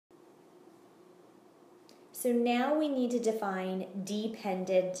So now we need to define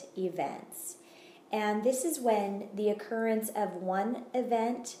dependent events. And this is when the occurrence of one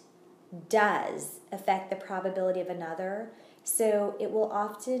event does affect the probability of another. So it will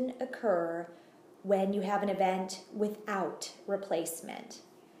often occur when you have an event without replacement.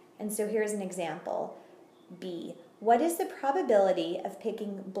 And so here's an example. B. What is the probability of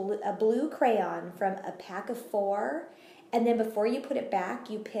picking a blue crayon from a pack of 4, and then before you put it back,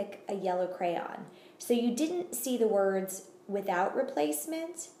 you pick a yellow crayon? So you didn't see the words without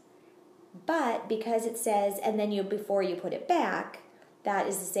replacement, but because it says, and then before you put it back, that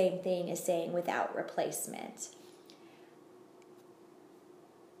is the same thing as saying without replacement.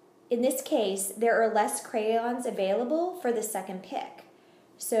 In this case, there are less crayons available for the second pick.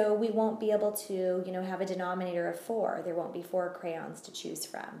 So we won't be able to, have a denominator of 4. There won't be 4 crayons to choose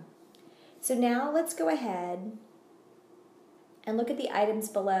from. So now let's go ahead and look at the items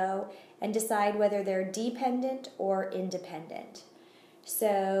below and decide whether they're dependent or independent.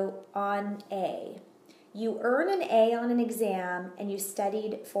 So on A, you earn an A on an exam and you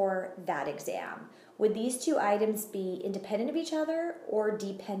studied for that exam. Would these two items be independent of each other or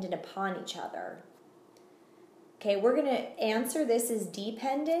dependent upon each other? Okay, we're going to answer this as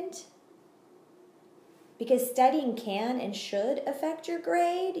dependent because studying can and should affect your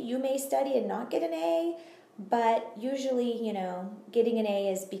grade. You may study and not get an A, but usually, getting an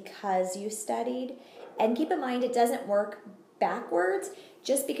A is because you studied. And keep in mind, it doesn't work backwards.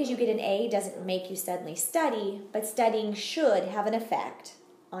 Just because you get an A doesn't make you suddenly study, but studying should have an effect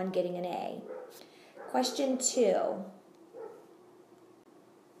on getting an A. Question 2.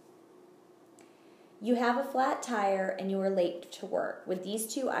 You have a flat tire and you are late to work. Would these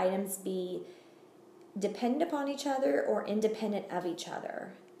two items be dependent upon each other or independent of each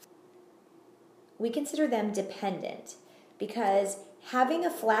other? We consider them dependent because having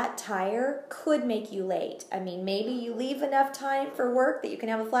a flat tire could make you late. I mean, maybe you leave enough time for work that you can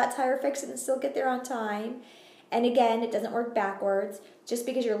have a flat tire fixed and still get there on time. And again, it doesn't work backwards. Just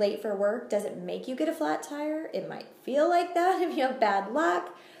because you're late for work doesn't make you get a flat tire. It might feel like that if you have bad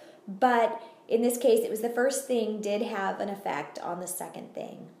luck, but in this case, it was the first thing did have an effect on the second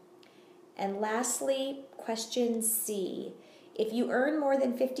thing. And lastly, question C. If you earn more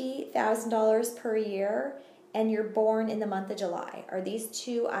than $50,000 per year and you're born in the month of July, are these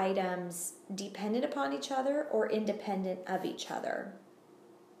two items dependent upon each other or independent of each other?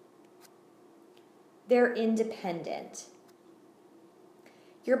 They're independent.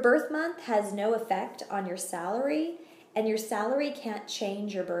 Your birth month has no effect on your salary, and your salary can't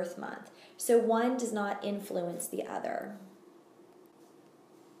change your birth month. So one does not influence the other.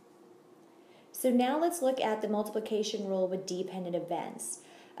 So now let's look at the multiplication rule with dependent events.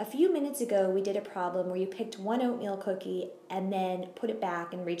 A few minutes ago, we did a problem where you picked one oatmeal cookie and then put it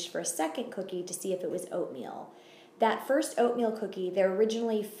back and reached for a second cookie to see if it was oatmeal. That first oatmeal cookie, there were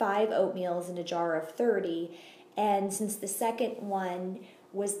originally 5 oatmeals in a jar of 30, and since the second one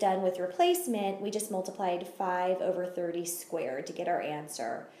was done with replacement, we just multiplied 5 over 30 squared to get our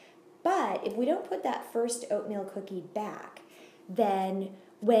answer. But if we don't put that first oatmeal cookie back, then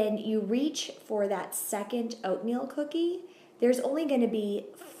when you reach for that second oatmeal cookie, there's only going to be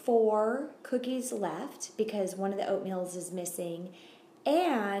 4 cookies left because one of the oatmeals is missing,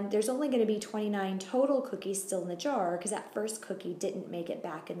 and there's only going to be 29 total cookies still in the jar because that first cookie didn't make it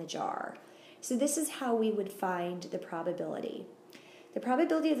back in the jar. So this is how we would find the probability. The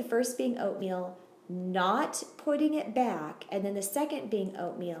probability of the first being oatmeal, not putting it back, and then the second being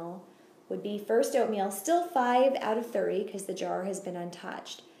oatmeal would be first oatmeal, still 5 out of 30 because the jar has been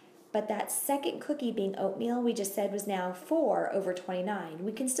untouched. But that second cookie being oatmeal, we just said was now 4 over 29.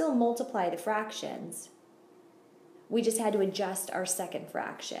 We can still multiply the fractions. We just had to adjust our second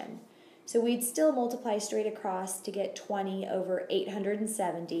fraction. So we'd still multiply straight across to get 20 over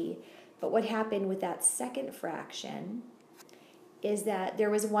 870. But what happened with that second fraction is that there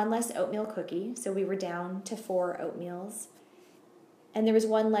was 1 less oatmeal cookie, so we were down to 4 oatmeals. And there was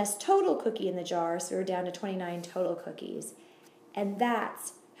 1 less total cookie in the jar, so we were down to 29 total cookies. And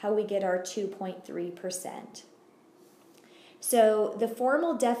that's how we get our 2.3%. So the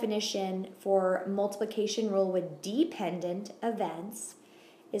formal definition for multiplication rule with dependent events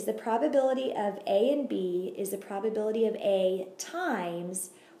is the probability of A and B is the probability of A times,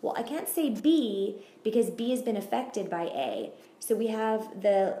 well, I can't say B because B has been affected by A. So we have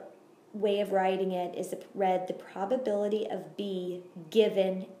the way of writing it is read the probability of B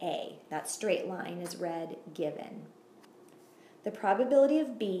given A. That straight line is read given. The probability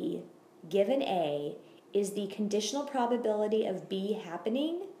of B given A is the conditional probability of B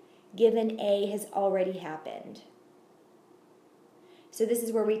happening given A has already happened. So this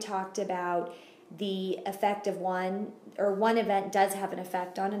is where we talked about the effect of one, or one event does have an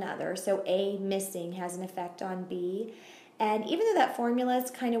effect on another. So A missing has an effect on B. And even though that formula is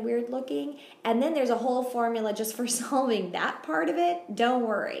kind of weird looking, and then there's a whole formula just for solving that part of it, don't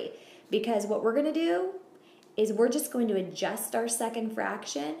worry. Because what we're going to do is we're just going to adjust our second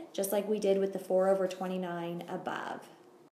fraction, just like we did with the 4/29 above.